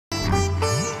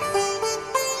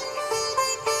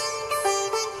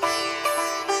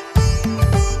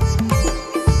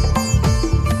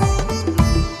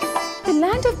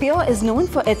Rio is known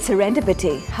for its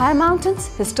serendipity, high mountains,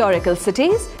 historical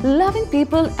cities, loving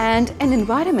people and an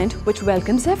environment which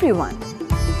welcomes everyone.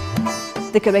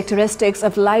 The characteristics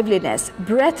of liveliness,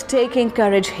 breathtaking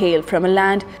courage hail from a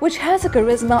land which has a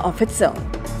charisma of its own.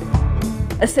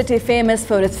 A city famous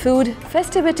for its food,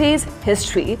 festivities,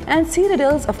 history and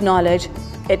citadels of knowledge,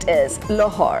 it is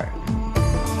Lahore.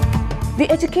 The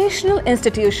educational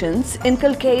institutions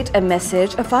inculcate a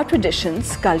message of our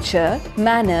traditions, culture,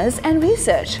 manners and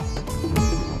research.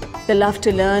 The love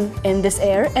to learn in this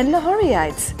air and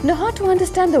Lahoriites know how to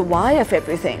understand the why of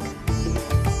everything.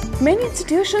 Many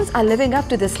institutions are living up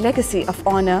to this legacy of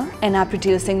honor and are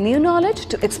producing new knowledge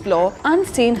to explore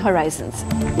unseen horizons.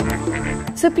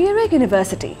 Superior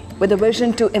University, with a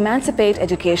vision to emancipate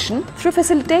education through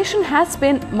facilitation, has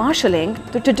been marshalling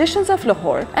the traditions of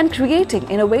Lahore and creating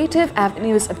innovative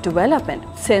avenues of development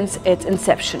since its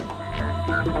inception.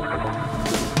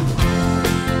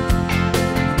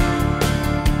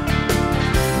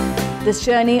 This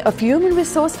journey of human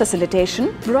resource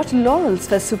facilitation brought laurels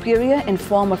for Superior in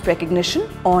form of recognition,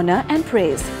 honor and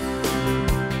praise.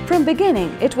 From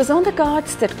beginning, it was on the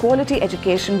cards that quality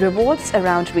education revolves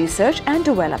around research and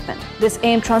development. This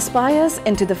aim transpires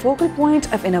into the focal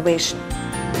point of innovation.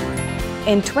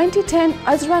 In 2010,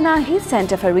 Azra Nahi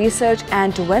Center for Research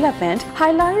and Development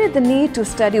highlighted the need to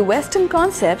study Western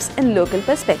concepts in local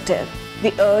perspective.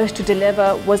 The urge to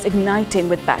deliver was igniting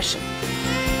with passion.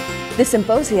 The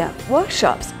symposia,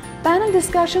 workshops, panel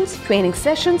discussions, training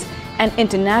sessions, and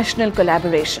international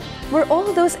collaboration were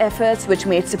all those efforts which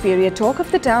made Superior talk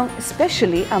of the town,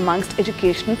 especially amongst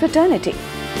educational fraternity.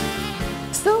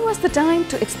 So was the time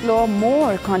to explore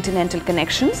more continental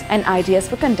connections, and ideas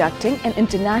for conducting an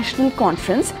international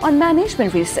conference on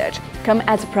management research come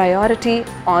as a priority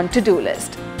on to-do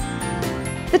list.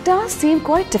 The task seemed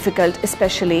quite difficult,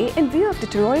 especially in view of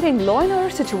deteriorating law and order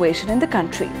situation in the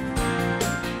country.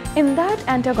 In that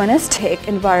antagonistic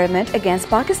environment against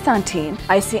Pakistan team,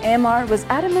 Icmr was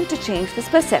adamant to change this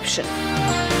perception.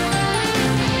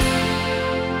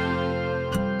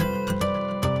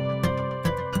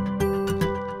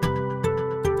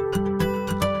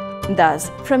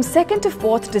 Thus, from 2nd to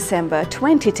 4th December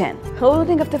 2010,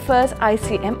 holding of the first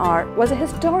Icmr was a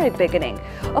historic beginning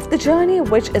of the journey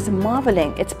which is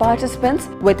marveling its participants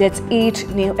with its each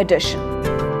new edition.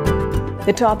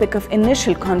 The topic of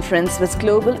initial conference was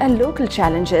global and local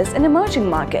challenges in emerging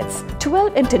markets.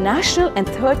 12 international and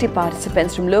 30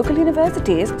 participants from local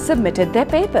universities submitted their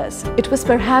papers. It was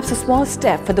perhaps a small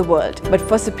step for the world, but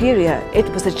for Superior, it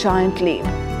was a giant leap.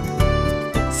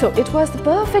 So it was the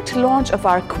perfect launch of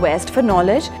our quest for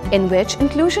knowledge, in which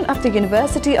inclusion of the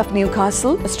University of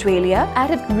Newcastle, Australia,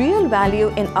 added real value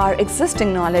in our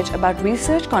existing knowledge about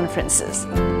research conferences.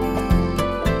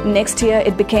 Next year,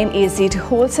 it became easy to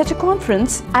hold such a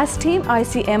conference as Team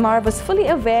Icmr was fully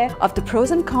aware of the pros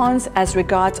and cons as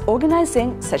regards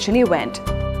organizing such an event.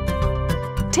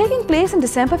 Taking place on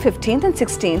December 15th and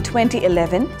 16th,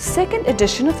 2011, second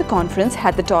edition of the conference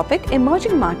had the topic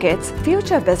Emerging Markets,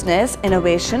 Future Business,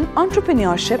 Innovation,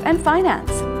 Entrepreneurship and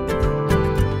Finance.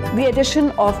 The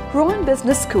addition of Rouen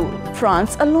Business School,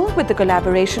 France, along with the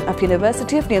collaboration of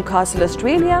University of Newcastle,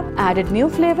 Australia, added new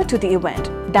flavor to the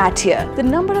event. That year, the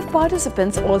number of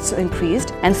participants also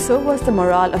increased, and so was the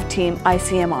morale of Team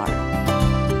Icmr.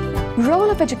 Role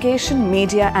of education,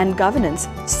 media and governance,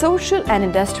 social and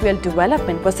industrial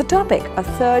development was the topic of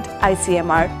 3rd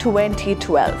Icmr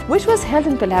 2012, which was held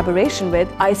in collaboration with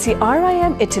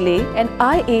ICRIM Italy and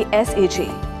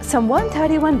IESEG. Some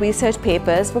 131 research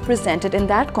papers were presented in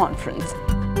that conference.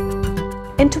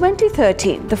 In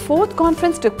 2013, the 4th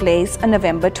conference took place on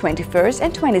November 21st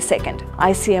and 22nd.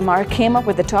 Icmr came up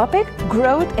with the topic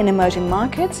Growth in Emerging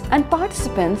Markets, and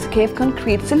participants gave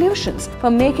concrete solutions for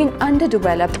making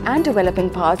underdeveloped and developing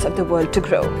parts of the world to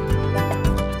grow.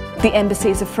 The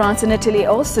embassies of France and Italy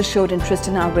also showed interest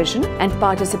in our vision and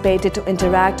participated to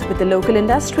interact with the local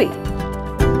industry.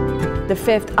 The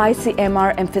 5th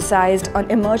Icmr emphasized on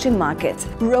emerging markets'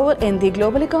 role in the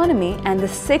global economy, and the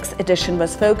 6th edition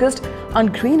was focused on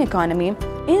green economy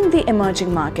in the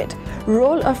emerging market,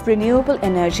 role of renewable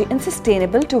energy in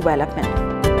sustainable development.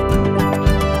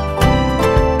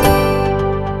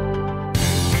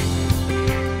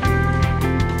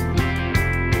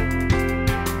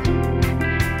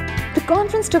 The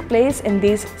conference took place in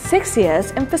these 6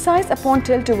 years, emphasized upon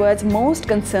tilt towards most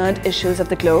concerned issues of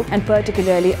the globe and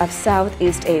particularly of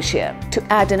Southeast Asia. To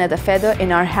add another feather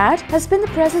in our hat has been the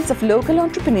presence of local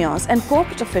entrepreneurs and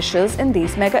corporate officials in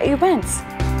these mega events.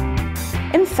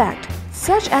 In fact,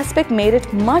 Such aspect made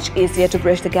it much easier to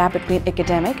bridge the gap between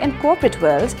academic and corporate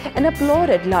worlds and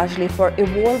applauded largely for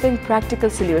evolving practical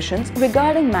solutions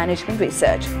regarding management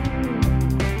research.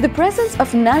 The presence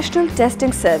of National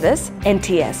Testing Service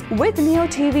 (NTS) with Neo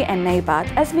TV and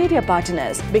NAIBAT as media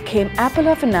partners became apple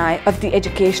of an eye of the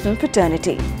educational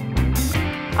fraternity.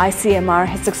 Icmr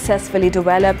has successfully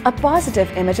developed a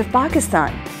positive image of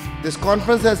Pakistan. This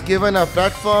conference has given a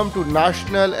platform to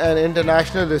national and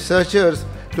international researchers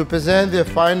to present their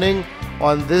findings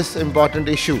on this important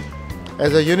issue.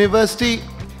 As a university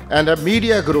and a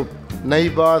media group,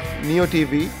 NAIBAT, Neo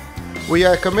TV, we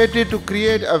are committed to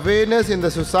create awareness in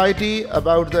the society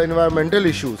about the environmental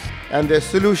issues and their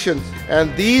solutions,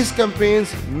 and these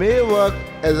campaigns may work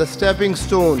as a stepping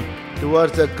stone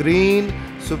towards a green,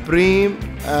 supreme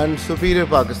and superior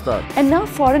Pakistan. And now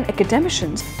foreign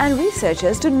academicians and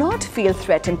researchers do not feel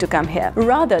threatened to come here.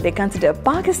 Rather, they consider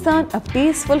Pakistan a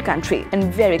peaceful country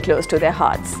and very close to their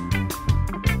hearts.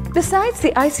 Besides,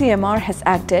 the Icmr has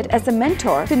acted as a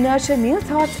mentor to nurture new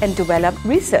thoughts and develop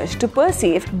research to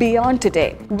perceive beyond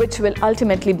today, which will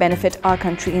ultimately benefit our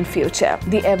country in future.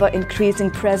 The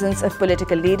ever-increasing presence of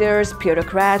political leaders,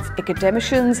 bureaucrats,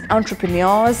 academicians,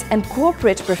 entrepreneurs, and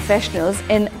corporate professionals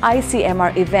in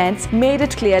Icmr events made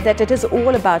it clear that it is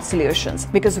all about solutions,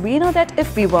 because we know that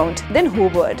if we won't, then who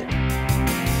would?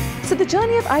 So the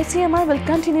journey of Icmr will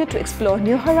continue to explore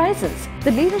new horizons.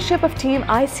 The leadership of Team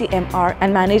Icmr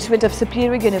and management of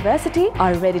Superior University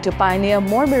are ready to pioneer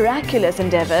more miraculous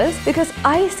endeavors, because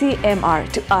Icmr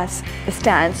to us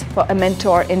stands for a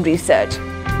mentor in research.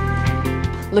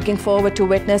 Looking forward to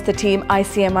witness the Team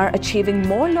Icmr achieving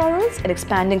more laurels and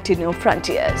expanding to new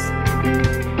frontiers.